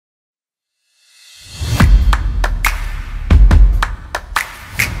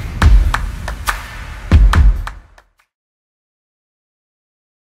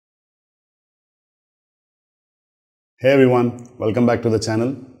Hey everyone, welcome back to the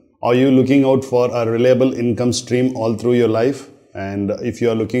channel. Are you looking out for a reliable income stream all through your life? And if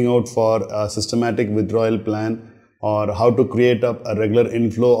you are looking out for a systematic withdrawal plan or how to create up a regular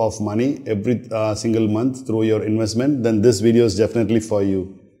inflow of money every single month through your investment, then this video is definitely for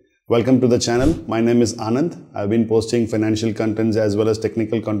you. Welcome to the channel. My name is Anand. I've been posting financial contents as well as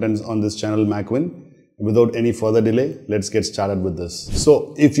technical contents on this channel, Macwin. Without any further delay, let's get started with this.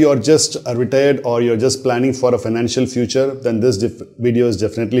 So if you're just retired or you're just planning for a financial future, then this video is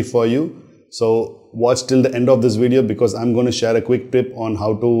definitely for you. So watch till the end of this video because I'm going to share a quick tip on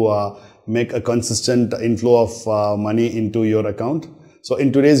how to make a consistent inflow of money into your account. So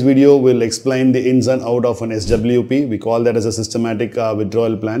in today's video, we'll explain the ins and out of an SWP. We call that as a systematic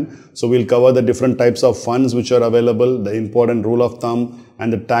withdrawal plan. So we'll cover the different types of funds which are available, the important rule of thumb,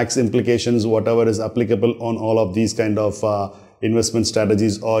 and the tax implications, whatever is applicable on all of these kind of investment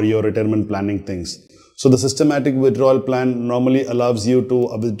strategies or your retirement planning things. So the systematic withdrawal plan normally allows you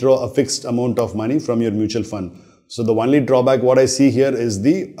to withdraw a fixed amount of money from your mutual fund. So the only drawback what I see here is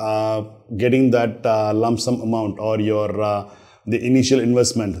the getting that lump sum amount or your the initial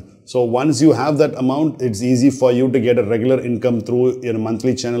investment. So once you have that amount, it's easy for you to get a regular income through in a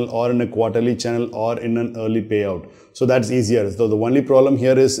monthly channel or in a quarterly channel or in an early payout. So that's easier. So the only problem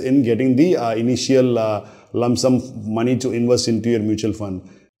here is in getting the initial lump sum money to invest into your mutual fund.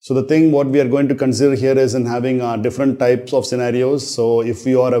 So the thing what we are going to consider here is in having different types of scenarios. So if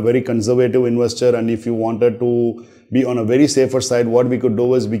you are a very conservative investor and if you wanted to be on a very safer side, what we could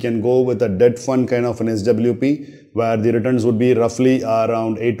do is we can go with a debt fund kind of an SWP where the returns would be roughly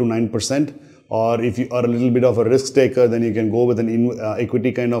around 8 to 9%. Or if you are a little bit of a risk taker, then you can go with an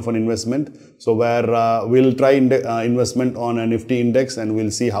equity kind of an investment. So where we'll try investment on a Nifty index and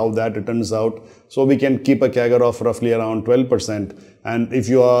we'll see how that returns out. So we can keep a CAGR of roughly around 12%. And if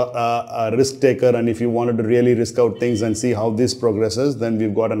you are a risk taker and if you wanted to really risk out things and see how this progresses, then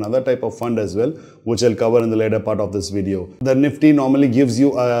we've got another type of fund as well, which I'll cover in the later part of this video. The Nifty normally gives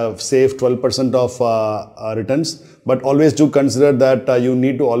you a safe 12% of returns, but always do consider that you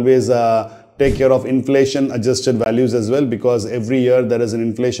need to always take care of inflation adjusted values as well, because every year there is an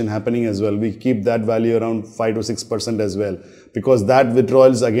inflation happening as well. We keep that value around 5 to 6% as well, because that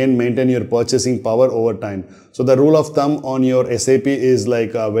withdrawals again maintain your purchasing power over time. So the rule of thumb on your SAP is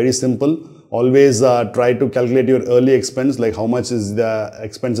like very simple. Always try to calculate your early expense, like how much is the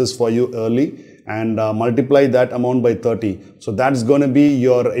expenses for you early, and multiply that amount by 30. So that's going to be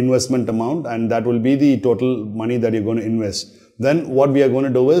your investment amount, and that will be the total money that you're going to invest. Then what we are going to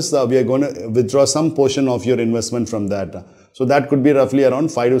do is we are going to withdraw some portion of your investment from that. So that could be roughly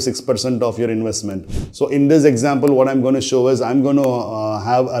around 5 to 6% of your investment. So in this example, what I'm going to show is I'm going to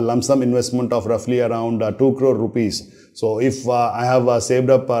have a lump sum investment of roughly around 2 crore rupees. So if I have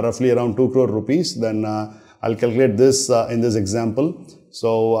saved up roughly around 2 crore rupees, then I'll calculate this in this example.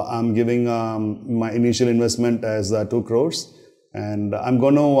 So I'm giving my initial investment as 2 crores, and I'm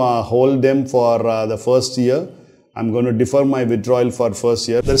going to hold them for the first year. I'm going to defer my withdrawal for first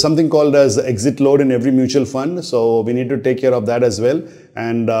year. There's something called as exit load in every mutual fund. So we need to take care of that as well.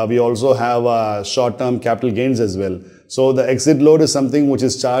 And we also have short-term capital gains as well. So the exit load is something which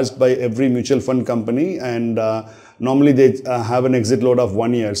is charged by every mutual fund company. And normally they have an exit load of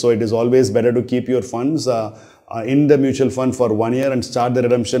 1 year. So it is always better to keep your funds in the mutual fund for 1 year and start the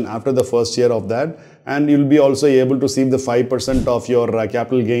redemption after the first year of that. And you'll be also able to see the 5% of your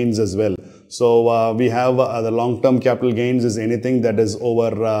capital gains as well. So we have the long-term capital gains is anything that is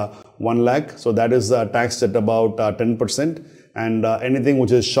over 1 lakh. So that is taxed at about 10%. And anything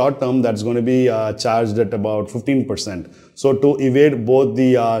which is short-term, that's going to be charged at about 15%. So to evade both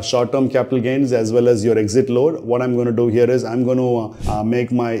the short-term capital gains as well as your exit load, what I'm going to do here is I'm going to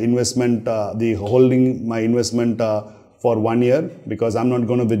make my investment, holding my investment for 1 year, because I'm not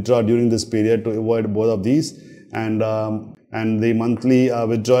going to withdraw during this period to avoid both of these. And the monthly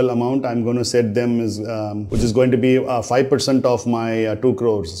withdrawal amount, I'm going to set them is, which is going to be 5% of my 2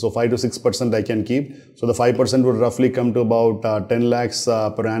 crores. So 5 to 6% I can keep. So the 5% would roughly come to about 10 lakhs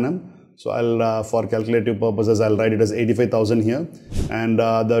per annum. So I'll, for calculative purposes, I'll write it as 85,000 here. And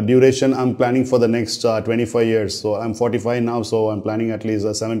the duration I'm planning for the next 25 years. So I'm 45 now, so I'm planning at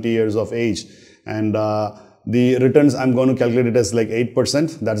least 70 years of age. And the returns, I'm going to calculate it as like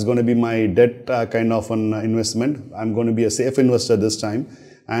 8%. That's going to be my debt kind of an investment. I'm going to be a safe investor this time.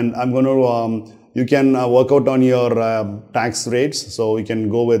 And I'm going to, you can work out on your tax rates. So you can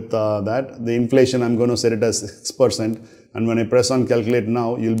go with that. The inflation, I'm going to set it as 6%. And when I press on calculate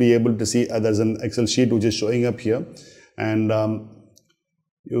now, you'll be able to see there's an Excel sheet which is showing up here. And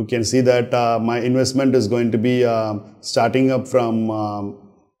you can see that my investment is going to be starting up from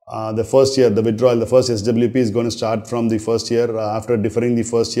the first year, the withdrawal, the first SWP is going to start from the first year. After deferring the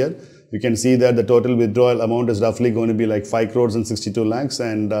first year, you can see that the total withdrawal amount is roughly going to be like 5 crores and 62 lakhs,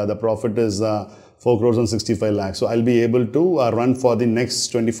 and the profit is 4 crores and 65 lakhs. So I'll be able to run for the next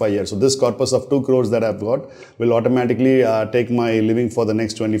 25 years. So this corpus of 2 crores that I've got will automatically take my living for the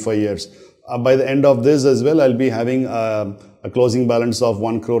next 25 years. By the end of this as well, I'll be having a closing balance of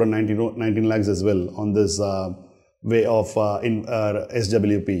 1 crore and 19 lakhs as well on this way of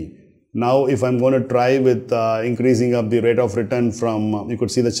SWP. Now, if I'm going to try with increasing up the rate of return from, you could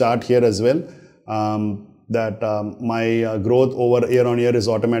see the chart here as well, that my growth over year on year is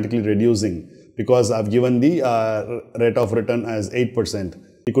automatically reducing because I've given the rate of return as 8%.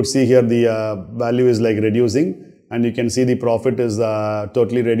 You could see here the value is like reducing, and you can see the profit is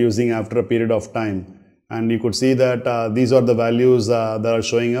totally reducing after a period of time. And you could see that these are the values that are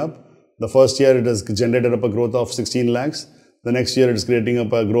showing up. The first year it has generated up a growth of 16 lakhs. The next year it's creating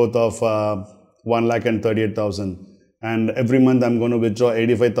up a growth of 1,38,000. And every month I'm going to withdraw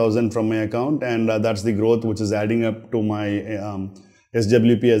 85,000 from my account, and that's the growth which is adding up to my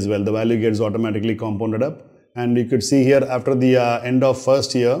SWP as well. The value gets automatically compounded up. And you could see here after the end of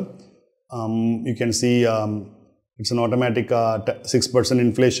first year, you can see it's an automatic 6%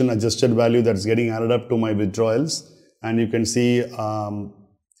 inflation adjusted value that's getting added up to my withdrawals. And you can see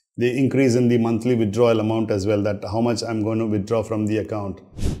the increase in the monthly withdrawal amount as well, that how much I'm going to withdraw from the account.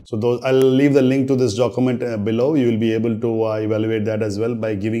 So I'll leave the link to this document below. You will be able to evaluate that as well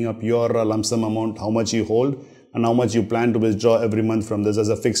by giving up your lump sum amount, how much you hold and how much you plan to withdraw every month from this as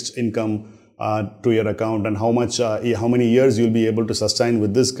a fixed income to your account, and how many years you'll be able to sustain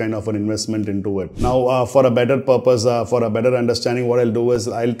with this kind of an investment into it. Now, for a better purpose, for a better understanding, what I'll do is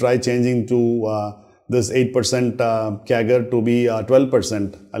I'll try changing to this 8% CAGR to be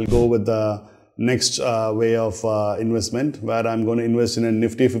 12%. I'll go with the next way of investment, where I'm going to invest in a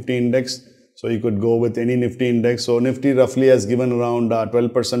Nifty 50 index. So you could go with any Nifty index. So Nifty roughly has given around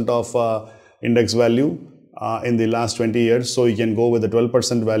 12% of index value in the last 20 years. So you can go with the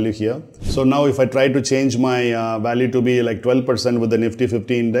 12% value here. So now if I try to change my value to be like 12% with the Nifty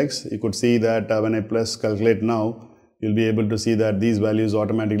 50 index, you could see that when I press calculate now, you'll be able to see that these values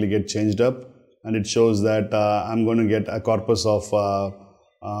automatically get changed up. And it shows that I'm going to get a corpus of,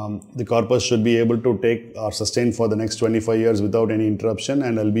 the corpus should be able to take or sustain for the next 25 years without any interruption,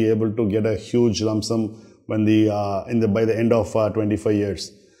 and I'll be able to get a huge lump sum when by the end of 25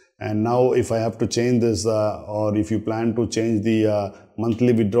 years. And now if I have to change this, or if you plan to change the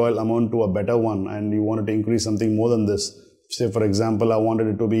monthly withdrawal amount to a better one, and you wanted to increase something more than this, say for example, I wanted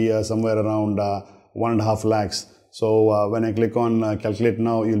it to be somewhere around 1.5 lakhs. So when I click on calculate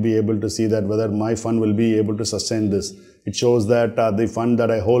now, you'll be able to see that whether my fund will be able to sustain this. It shows that the fund that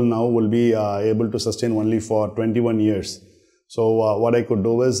I hold now will be able to sustain only for 21 years. So what I could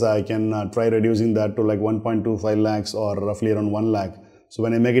do is I can try reducing that to like 1.25 lakhs or roughly around 1 lakh. So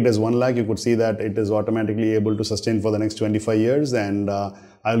when I make it as 1 lakh, you could see that it is automatically able to sustain for the next 25 years, and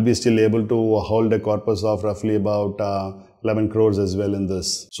I'll be still able to hold a corpus of roughly about 11 crores as well in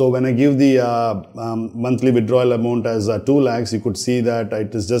this. So when I give the monthly withdrawal amount as 2 lakhs, you could see that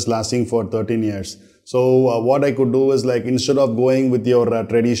it is just lasting for 13 years. So what I could do is, like, instead of going with your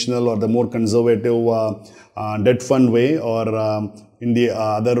traditional or the more conservative debt fund way, or in the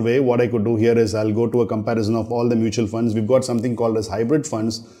other way, what I could do here is I'll go to a comparison of all the mutual funds. We've got something called as hybrid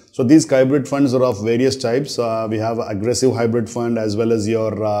funds. So these hybrid funds are of various types. We have aggressive hybrid fund as well as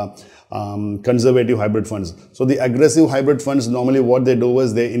your conservative hybrid funds. So the aggressive hybrid funds, normally what they do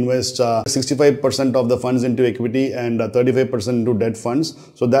is they invest 65% of the funds into equity and 35% into debt funds.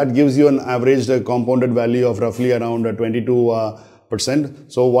 So that gives you an average compounded value of roughly around 22%.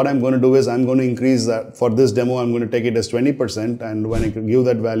 So what I'm going to do is I'm going to increase that. For this demo, I'm going to take it as 20%, and when I give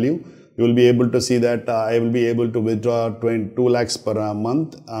that value, you will be able to see that I will be able to withdraw 2 lakhs per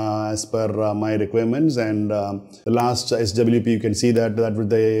month as per my requirements. And the last SWP, you can see that with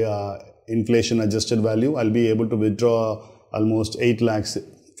the inflation adjusted value, I'll be able to withdraw almost 8 lakhs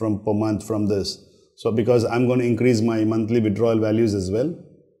per month from this. So because I'm going to increase my monthly withdrawal values as well.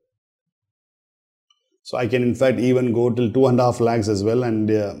 So I can in fact even go till 2.5 lakhs as well, and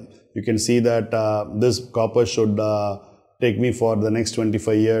you can see that this corpus should take me for the next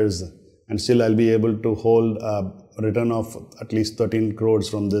 25 years, and still I'll be able to hold a return of at least 13 crores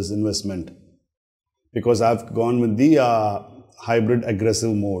from this investment, because I've gone with the hybrid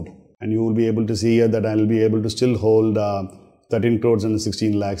aggressive mode. And you will be able to see here that I'll be able to still hold 13 crores and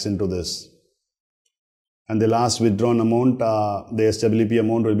 16 lakhs into this. And the last withdrawn amount, the SWP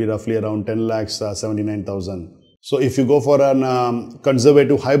amount, will be roughly around 10 lakhs 79,000. So if you go for an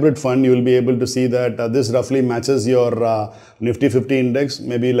conservative hybrid fund, you will be able to see that this roughly matches your Nifty 50 index,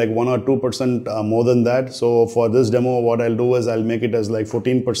 maybe like 1 or 2% more than that. So for this demo, what I'll do is I'll make it as like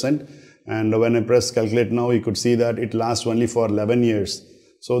 14%. And when I press calculate now, you could see that it lasts only for 11 years.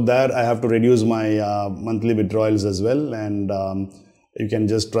 So there I have to reduce my monthly withdrawals as well. And you can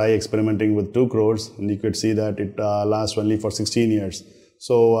just try experimenting with 2 crores and you could see that it lasts only for 16 years.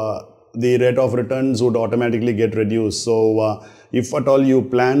 So the rate of returns would automatically get reduced. So if at all you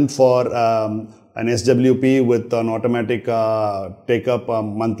plan for an SWP with an automatic take up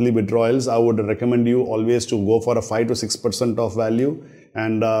monthly withdrawals, I would recommend you always to go for a 5 to 6% of value.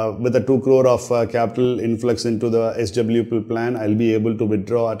 And with a 2 crore of capital influx into the SWP plan, I'll be able to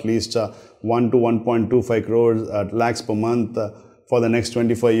withdraw at least 1 to 1.25 crores lakhs per month for the next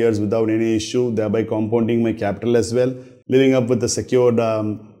 25 years without any issue, thereby compounding my capital as well, living up with the secured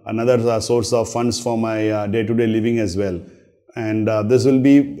another source of funds for my day-to-day living as well. And this will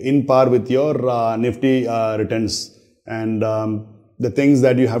be in par with your Nifty returns. And the things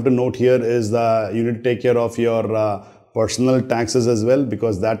that you have to note here is you need to take care of your personal taxes as well,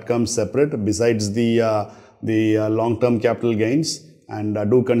 because that comes separate besides the long-term capital gains. And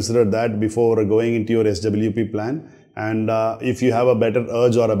do consider that before going into your SWP plan. And if you have a better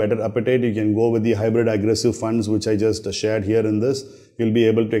urge or a better appetite, you can go with the hybrid aggressive funds, which I just shared here in this. You'll be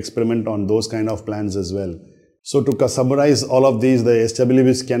able to experiment on those kind of plans as well. So to summarize all of these, the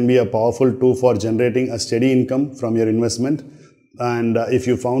SWPs can be a powerful tool for generating a steady income from your investment. And if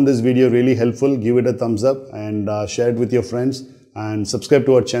you found this video really helpful, give it a thumbs up and share it with your friends, and subscribe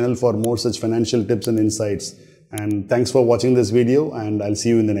to our channel for more such financial tips and insights. And thanks for watching this video, and I'll see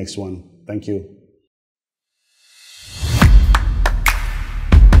you in the next one. Thank you.